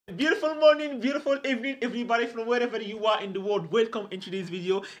Beautiful morning, beautiful evening, everybody from wherever you are in the world. Welcome into this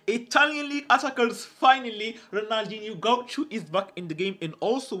video. Italian league attackers finally. Ronaldinho Gaucho is back in the game, and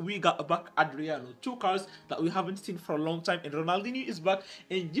also we got back Adriano. Two cards that we haven't seen for a long time, and Ronaldinho is back.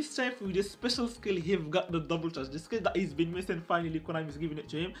 And this time with a special skill, he's got the double touch. The skill that he's been missing, finally Konami is giving it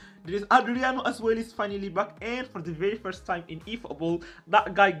to him. There is Adriano as well, is finally back, and for the very first time in eFootball,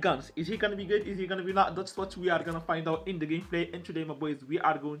 that guy guns. Is he gonna be good? Is he gonna be not? That's what we are gonna find out in the gameplay. And today, my boys, we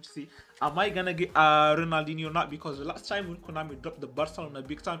are going to see, am I gonna get Ronaldinho or not? Because the last time when Konami dropped the Barcelona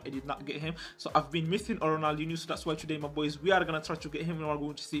big time, I did not get him, so I've been missing a Ronaldinho. So that's why today, my boys, we are gonna try to get him, and we're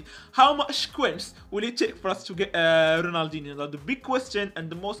going to see how much coins will it take for us to get Ronaldinho. Now the big question and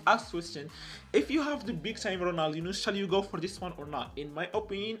the most asked question: if you have the big time Ronaldinho, shall you go for this one or not? In my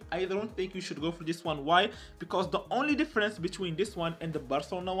opinion, I don't think you should go for this one. Why? Because the only difference between this one and the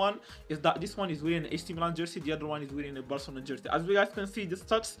Barcelona one is that this one is wearing an AC Milan jersey, the other one is wearing a Barcelona jersey. As you guys can see, the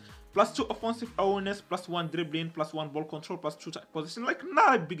stats: +2 offensive awareness, +1 dribbling, +1 ball control, +2 tight position. Like,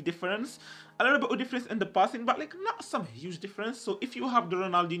 not a big difference. A little bit of difference in the passing, but like not some huge difference. So if you have the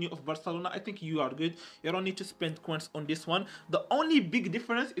Ronaldinho of Barcelona, I think you are good. You don't need to spend coins on this one. The only big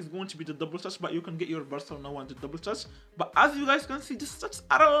difference is going to be the double touch, but you can get your Barcelona one to double touch. But as you guys can see, the stats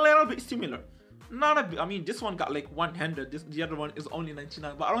are a little bit similar. Not a big, I mean, this one got like 100, the other one is only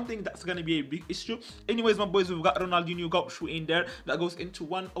 99, but I don't think that's gonna be a big issue. Anyways, my boys, we've got Ronaldinho Gaucho in there that goes into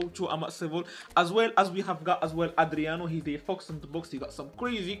 102 civil, as well as we have got as well Adriano. He's a fox in the box. He got some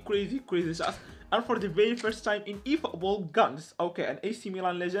crazy shots. And for the very first time in eFootball, guns. Okay, an AC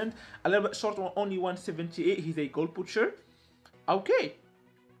Milan legend, a little bit short one, only 178. He's a goal pusher. Okay,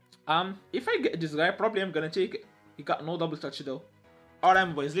 if I get this guy, probably I'm gonna take it. He got no double touch though.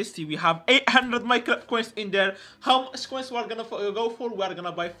 Alright, boys, let's see. We have 800 my club coins in there. How much coins we're gonna go for? We're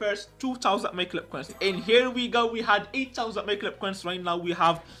gonna buy first 2,000 my club coins. And here we go. We had 8,000 my club coins. Right now we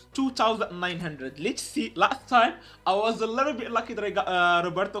have 2,900. Let's see. Last time I was a little bit lucky that I got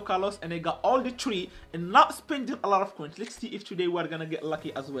Roberto Carlos and I got all the three and not spending a lot of coins. Let's see if today we're gonna get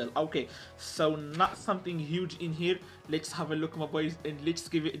lucky as well. Okay, so not something huge in here. Let's have a look, my boys, and let's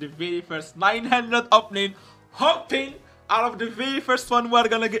give it the very first 900 opening. Hoping out of the very first one we're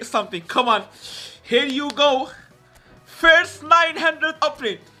gonna get something. Come on, here you go. First 900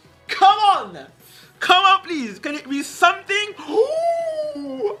 opening. Come on, please. Can it be something?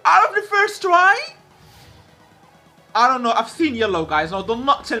 Ooh, out of the first try. I don't know. I've seen yellow, guys. Now do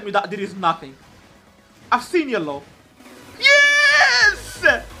not tell me that there is nothing. I've seen yellow. Yes,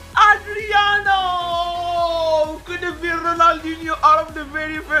 Adriano. Could have been Ronaldinho out of the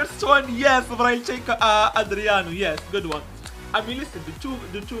very first one. Yes, but I'll take Adriano. Yes, good one. I mean, listen,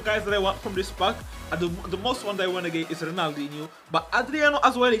 the two guys that I want from this pack, the most one that I want to get is Ronaldinho, but Adriano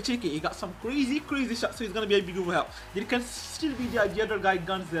as well. I take it. He got some crazy shots, so he's gonna be a big help. There can still be the other guy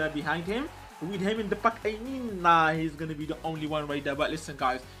guns behind him. With him in the pack, I mean, nah, he's gonna be the only one right there. But listen,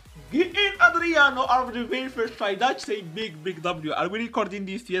 guys, get in Adriano out of the very first try. That's a big W. Are we recording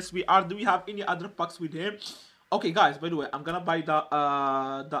this? Yes, we are. Do we have any other packs with him? Okay, guys, by the way, I'm gonna buy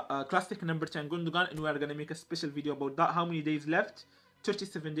the classic number 10 Gundogan, and we are gonna make a special video about that. How many days left?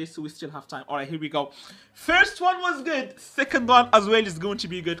 37 days, so we still have time. Alright, here we go. First one was good. Second one as well is going to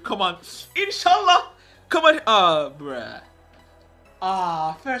be good. Come on, inshallah. Come on. Bruh.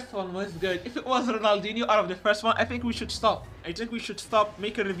 First one was good. If it was Ronaldinho out of the first one, I think we should stop. I think we should stop,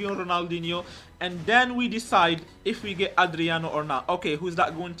 make a review on Ronaldinho, and then we decide if we get Adriano or not. Okay, who's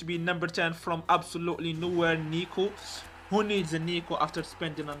that going to be? Number 10 from absolutely nowhere, Nico. Who needs a Nico after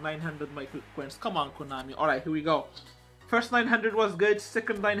spending on 900 micro coins? Come on, Konami. Alright, here we go. First 900 was good.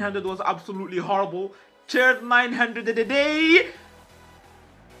 Second 900 was absolutely horrible. Third 900 of the day.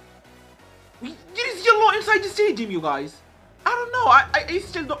 There is yellow inside the stadium, you guys. I don't know. I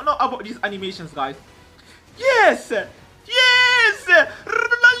still don't know about these animations, guys. Yes! Yes!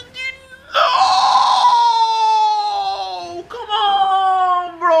 Ronaldinho! Come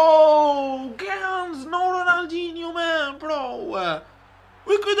on, bro! Gans, no Ronaldinho, man, bro.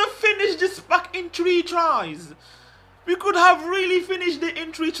 We could have finished this pack in 3 tries. We could have really finished it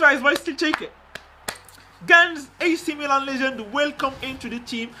in 3 tries, but I still take it. Gans, AC Milan legend, welcome into the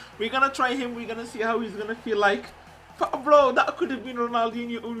team. We're gonna try him. We're gonna see how he's gonna feel like. But bro, that could have been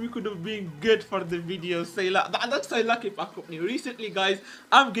Ronaldinho, and we could have been good for the video. Say that's a lucky pack company. Recently, guys,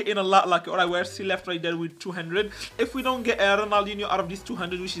 I'm getting a lot lucky. Alright, we're still left right there with 200. If we don't get Ronaldinho out of these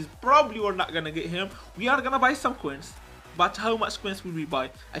 200, which is probably we're not gonna get him, we are gonna buy some coins. But how much coins will we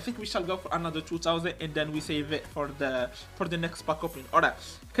buy? I think we shall go for another 2,000, and then we save it for the next pack opening. Alright,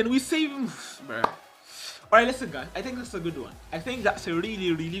 can we save him? Alright, listen, guys. I think that's a good one. I think that's a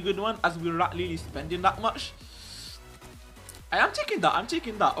really good one, as we're not really spending that much. I am taking that. I'm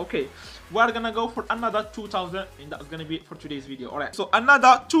taking that. Okay, we're gonna go for another 2,000, and that's gonna be it for today's video. All right. So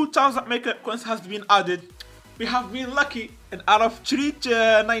another 2,000 maker coins has been added. We have been lucky, and out of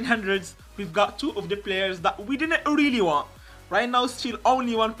 900s, we've got 2 of the players that we didn't really want. Right now, still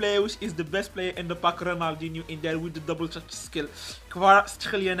only 1 player, which is the best player in the pack, Ronaldinho, in there with the double touch skill.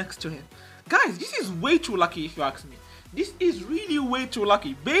 Kvaratskhelia next to him. Guys, this is way too lucky if you ask me. This is really way too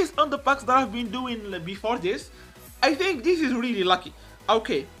lucky. Based on the packs that I've been doing before this, I think this is really lucky.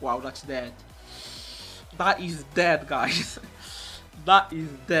 Okay, wow, that's dead. That is dead, guys. That is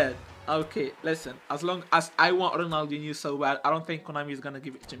dead. Okay, listen, as long as I want Ronaldinho so bad, I don't think Konami is gonna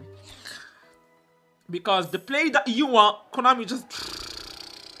give it to me. Because the play that you want, Konami just...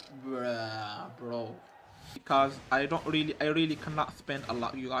 Bruh, bro. Because I really cannot spend a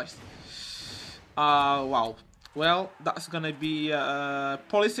lot, you guys. Wow. Well, that's gonna be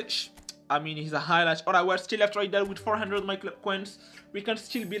Pulisic. I mean, he's a highlight. Alright, we're still left right there with 400 my club coins. We can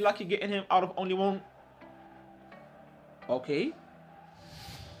still be lucky getting him out of only 1. Okay.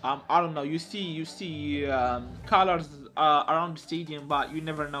 I don't know. You see colors around the stadium, but you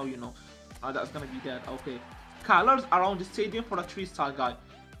never know, you know. That's gonna be dead. Okay, colors around the stadium for a 3-star guy.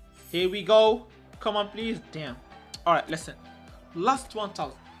 Here we go. Come on, please. Damn. All right, listen. Last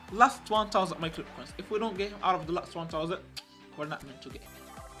 1,000. Last 1,000 my club coins. If we don't get him out of the last 1,000, we're not meant to get him.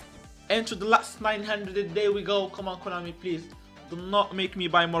 Into the last 900. There we go. Come on, Konami, please. Do not make me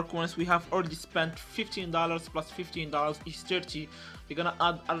buy more coins. We have already spent $15 plus $15 is 30. We're gonna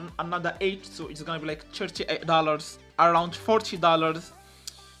add another 8, so it's gonna be like $38, around $40.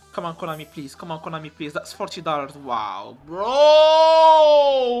 Come on, Konami, please. Come on, Konami, please. That's $40. Wow,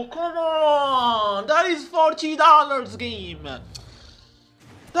 bro. Come on. That is $40 game.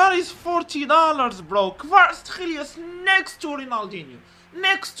 That is $40, bro. Kvaratskhelia next to Ronaldinho.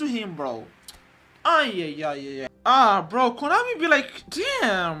 Next to him, bro. Ay. Bro. Konami be like,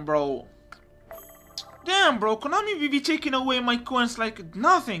 damn, bro. Damn, bro. Konami be taking away my coins like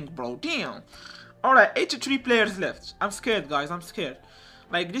nothing, bro. Damn. Alright, 83 players left. I'm scared, guys. I'm scared.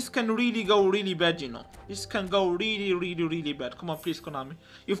 Like, this can really go really bad, you know. This can go really bad. Come on, please, Konami.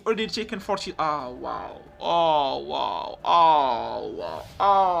 You've already taken 40. Oh, wow. Oh, wow. Oh, wow.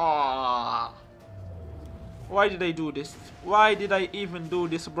 Oh. Why did I do this? Why did I even do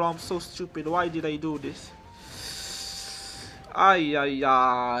this, bro? I'm so stupid. Why did I do this? Ay.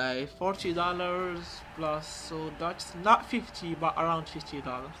 $40 plus. So that's not 50, but around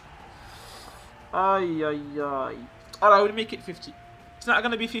 $50. Ay. Alright, we'll make it 50. It's not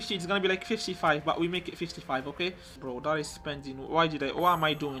gonna be 50, it's gonna be like 55, but we make it 55, okay? Bro, that is spending. Why am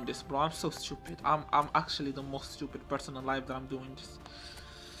I doing this, bro? I'm so stupid. I'm actually the most stupid person alive that I'm doing this.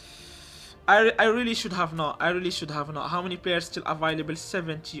 I really should have not. How many players still available?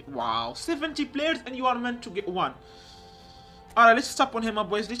 70. Wow, 70 players, and you are meant to get 1. Alright, let's stop on him, my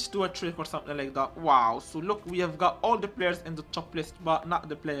boys. Let's do a trick or something like that. Wow, so look, we have got all the players in the top list, but not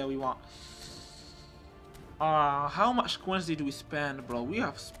the player we want. How much coins did we spend, bro? We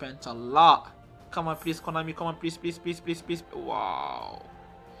have spent a lot. Come on, please, Konami. Come on, please. Wow.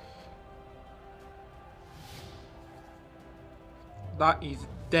 That is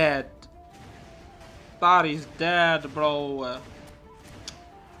dead. That is dead, bro.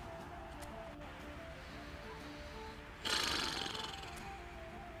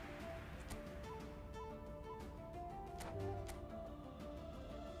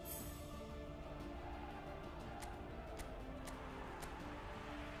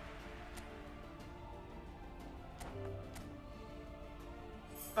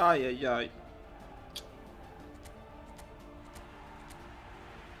 Ay.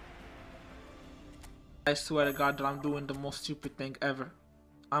 I swear to God that I'm doing the most stupid thing ever.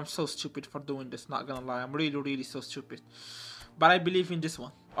 I'm so stupid for doing this, not gonna lie. I'm really so stupid. But I believe in this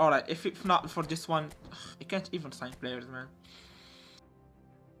one. Alright, if not for this one, I can't even sign players, man.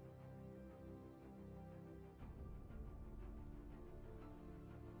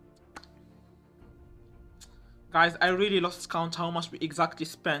 Guys, I really lost count how much we exactly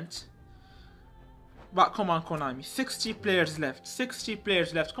spent. But come on, Konami. 60 players left. 60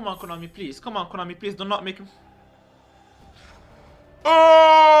 players left. Come on, Konami, please. Come on, Konami, please. Do not make him.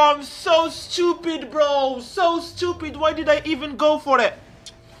 Oh, I'm so stupid, bro. So stupid. Why did I even go for it?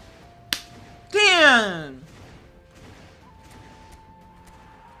 Damn.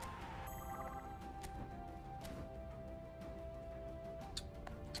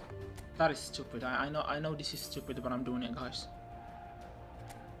 That is stupid. I know this is stupid, but I'm doing it, guys.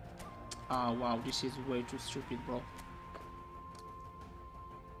 Ah, wow, this is way too stupid, bro.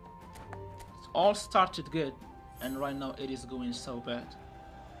 It all started good, and right now it is going so bad.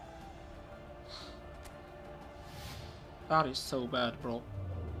 That is so bad, bro.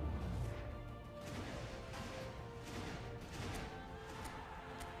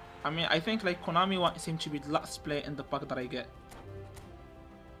 I mean, I think like Konami wants him to be the last player in the pack that I get.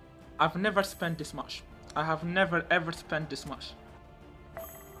 I've never spent this much. I have never ever spent this much.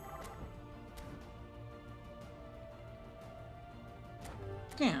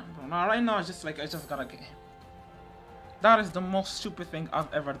 Damn, bro. Now right now, I just gotta get him. That is the most stupid thing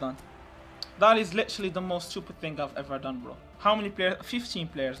I've ever done. That is literally the most stupid thing I've ever done, bro. How many players? 15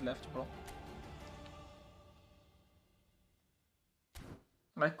 players left, bro.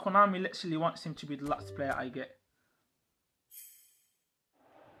 Like, Konami literally wants him to be the last player I get.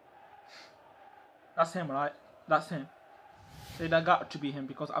 That's him, right? That's him. So that got to be him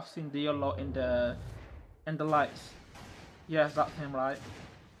because I've seen the yellow in the lights. Yes, that's him, right?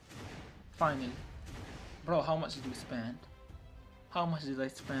 Finally. Bro, how much did we spend? How much did I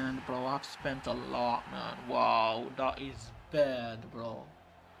spend, bro? I've spent a lot, man. Wow, that is bad, bro.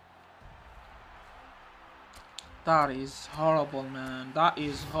 That is horrible, man. That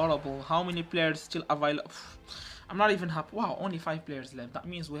is horrible. How many players still available? I'm not even happy. Wow, only 5 players left. That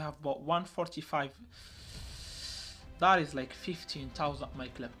means we have about 145. That is like 15,000 my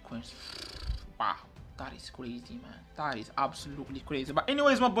club coins. Wow, that is crazy, man. That is absolutely crazy. But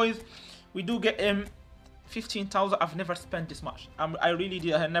anyways, my boys, we do get 15,000. I've never spent this much. I really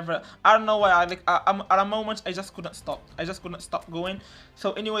did. I don't know why. I'm at a moment I just couldn't stop. I just couldn't stop going.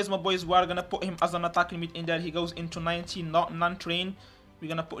 So anyways, my boys, we are gonna put him as an attacking mid in there. He goes into 19, not non-trained. We're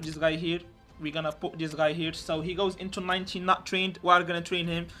gonna put this guy here. We're gonna put this guy here. So he goes into 19, not trained. We are gonna train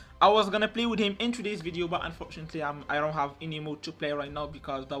him. I was gonna play with him in today's video, but unfortunately I don't have any mode to play right now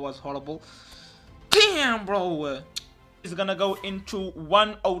because that was horrible. Damn, bro. Is gonna go into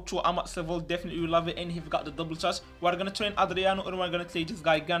 102 Amat level. Definitely love it, and he's got the double touch. We're gonna train Adriano, and we're gonna play this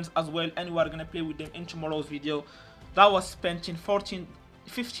guy Guns as well, and we're gonna play with them in tomorrow's video. That was spent in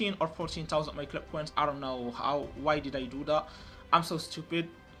 15 or 14,000 my club points. I don't know why did I do that. I'm so stupid.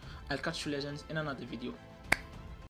 I'll catch you legends in another video.